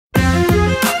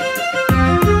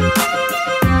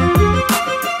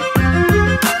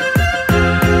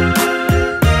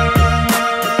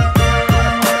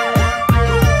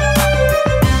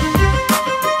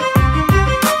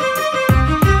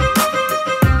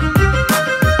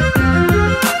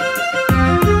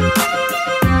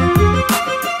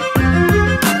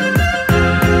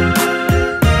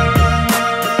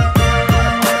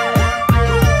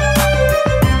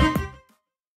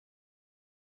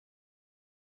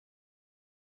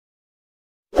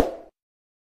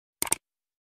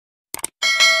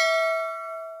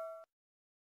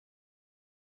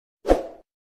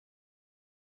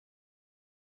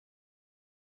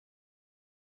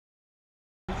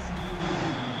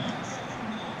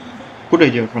Good day,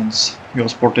 dear friends. Your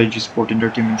Sport Age Sport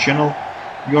Entertainment channel.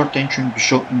 Your attention to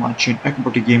show matching a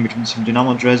game between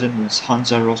Dynamo Dresden vs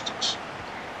Hansa Rostock.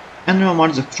 And no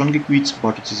matter the strongly quits,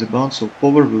 but it is about so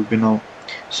power will be now.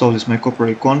 So this is my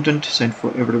corporate content sent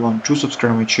for everyone to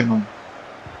subscribe my channel.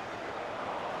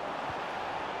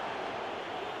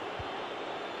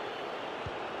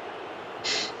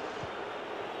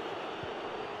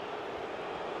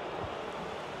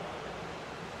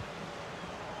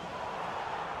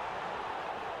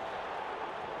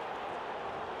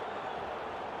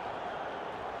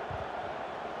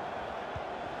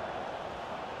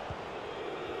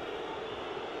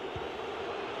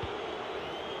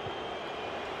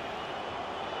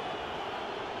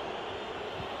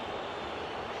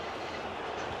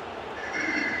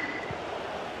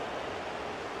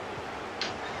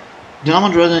 Dynamo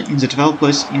Dresden in the 12th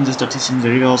place in the statistics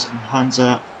rivals and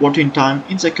Hansa 14 time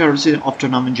in the career of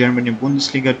tournament Germany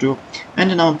Bundesliga 2 and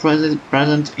Dynamo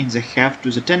present in the half to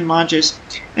the 10 matches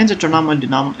and the tournament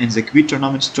Dynamo and the quit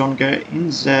tournament stronger in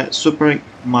the super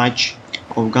match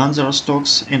of Hansa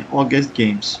Rostock's and August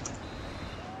games.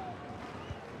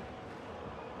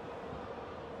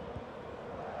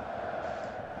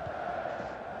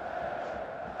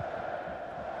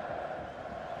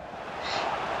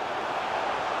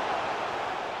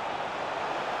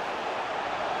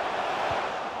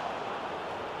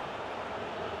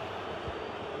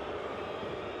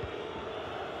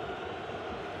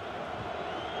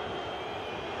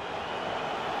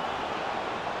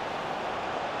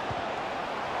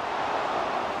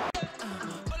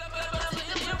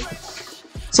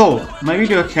 So, my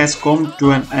video has come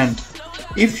to an end.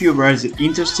 If you were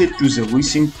interested to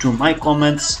listen to my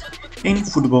comments in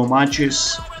football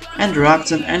matches and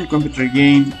reaction and computer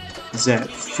game, the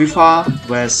FIFA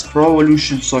vs Pro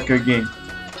Evolution Soccer game,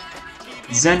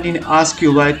 then I ask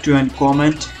you like to and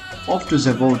comment off to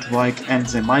the vote like and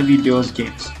the my videos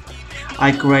games.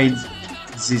 I create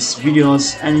these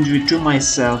videos and enjoy to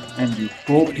myself and I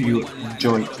hope you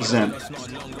enjoy them.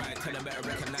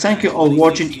 Thank you all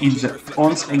watching in the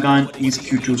once again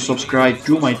ask you to subscribe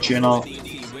to my channel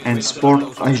and Sport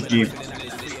HD.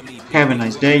 Have a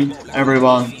nice day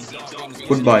everyone.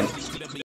 Goodbye.